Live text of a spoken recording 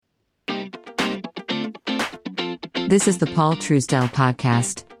This is the Paul Truesdell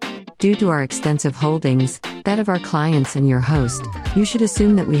podcast. Due to our extensive holdings, that of our clients and your host, you should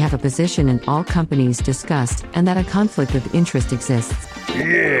assume that we have a position in all companies discussed and that a conflict of interest exists.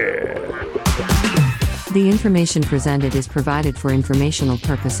 Yeah. The information presented is provided for informational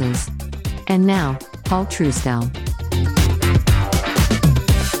purposes. And now, Paul Truesdell.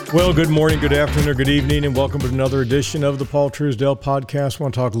 Well, good morning, good afternoon, or good evening, and welcome to another edition of the Paul Truesdell podcast. I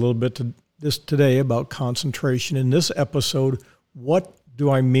want to talk a little bit today about concentration. In this episode, what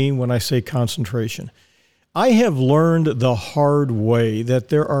do I mean when I say concentration? I have learned the hard way that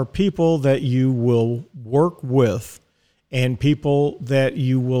there are people that you will work with and people that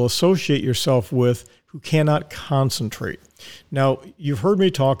you will associate yourself with who cannot concentrate. Now, you've heard me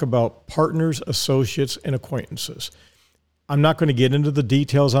talk about partners, associates, and acquaintances. I'm not going to get into the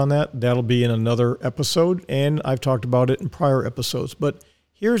details on that. That'll be in another episode, and I've talked about it in prior episodes. But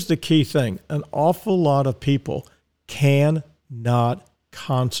here's the key thing. An awful lot of people cannot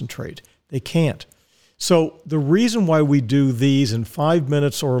concentrate. They can't. So the reason why we do these in 5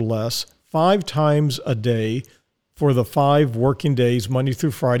 minutes or less, 5 times a day for the 5 working days, Monday through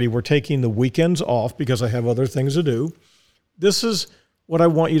Friday, we're taking the weekends off because I have other things to do. This is what I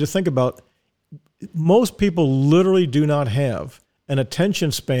want you to think about. Most people literally do not have an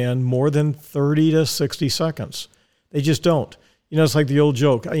attention span more than 30 to 60 seconds. They just don't. You know, it's like the old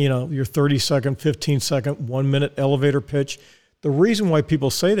joke, your 30-second, 15-second, 1-minute elevator pitch. The reason why people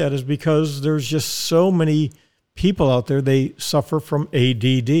say that is because there's just so many people out there, they suffer from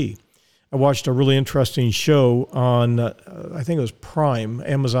ADD. I watched a really interesting show on, I think it was Prime,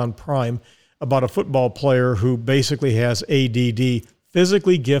 Amazon Prime, about a football player who basically has ADD,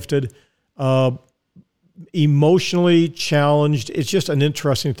 physically gifted, emotionally challenged. It's just an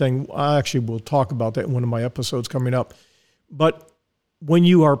interesting thing. I actually will talk about that in one of my episodes coming up. But when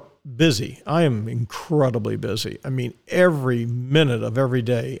you are busy, I am incredibly busy. I mean, every minute of every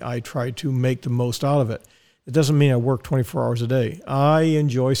day, I try to make the most out of it. It doesn't mean I work 24 hours a day. I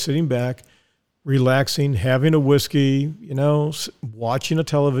enjoy sitting back, relaxing, having a whiskey, watching a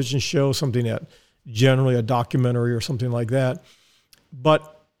television show, something that generally a documentary or something like that.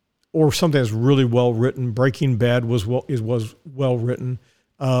 Or something that's really well written. Breaking Bad was well written.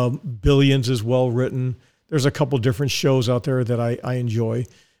 Billions is well written. There's a couple different shows out there that I enjoy.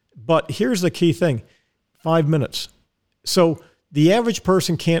 But here's the key thing, 5 minutes. So the average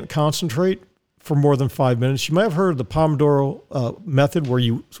person can't concentrate for more than 5 minutes. You might have heard of the Pomodoro method where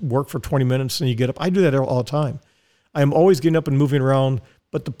you work for 20 minutes and you get up. I do that all the time. I'm always getting up and moving around.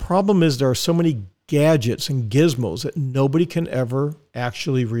 But the problem is there are so many gadgets and gizmos that nobody can ever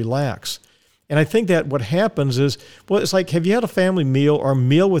actually relax. And I think that what happens is, it's like, have you had a family meal or a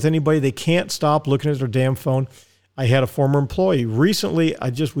meal with anybody? They can't stop looking at their damn phone. I had a former employee. Recently,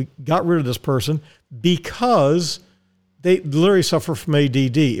 we got rid of this person because they literally suffer from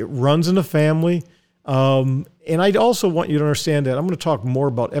ADD. It runs in the family. And I also want you to understand that I'm going to talk more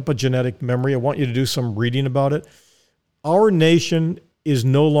about epigenetic memory. I want you to do some reading about it. Our nation is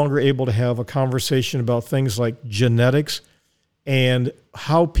no longer able to have a conversation about things like genetics and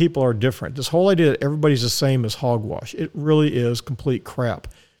how people are different. This whole idea that everybody's the same is hogwash. It really is complete crap.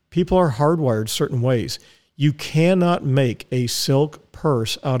 People are hardwired certain ways. You cannot make a silk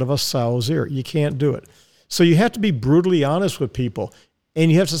purse out of a sow's ear. You can't do it. So you have to be brutally honest with people.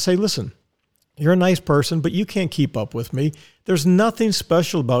 And you have to say, listen, you're a nice person, but you can't keep up with me. There's nothing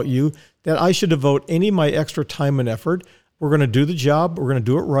special about you that I should devote any of my extra time and effort. We're going to do the job. We're going to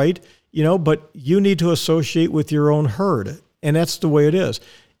do it right, but you need to associate with your own herd. And that's the way it is.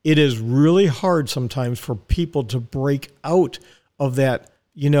 It is really hard sometimes for people to break out of that.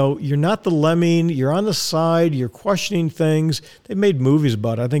 You're not the lemming. You're on the side. You're questioning things. They made movies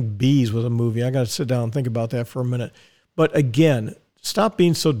about it. I think Bees was a movie. I got to sit down and think about that for a minute. But again, stop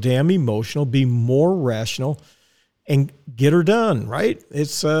being so damn emotional. Be more rational. And get her done, right?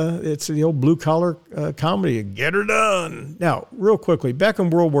 It's the old blue-collar comedy, get her done. Now, real quickly, back in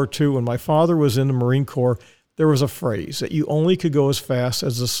World War II, when my father was in the Marine Corps, there was a phrase that you only could go as fast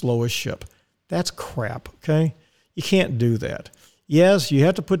as the slowest ship. That's crap, okay? You can't do that. Yes, you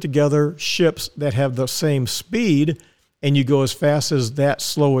have to put together ships that have the same speed, and you go as fast as that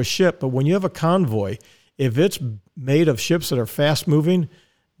slowest ship. But when you have a convoy, if it's made of ships that are fast-moving,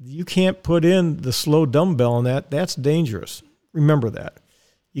 you can't put in the slow dumbbell on that. That's dangerous. Remember that.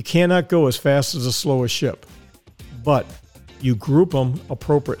 You cannot go as fast as the slowest ship, but you group them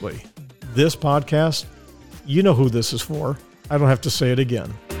appropriately. This podcast, you know who this is for. I don't have to say it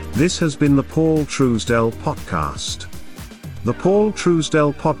again. This has been the Paul Truesdell Podcast. The Paul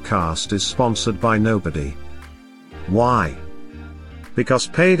Truesdell Podcast is sponsored by nobody. Why? Because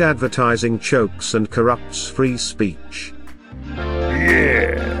paid advertising chokes and corrupts free speech.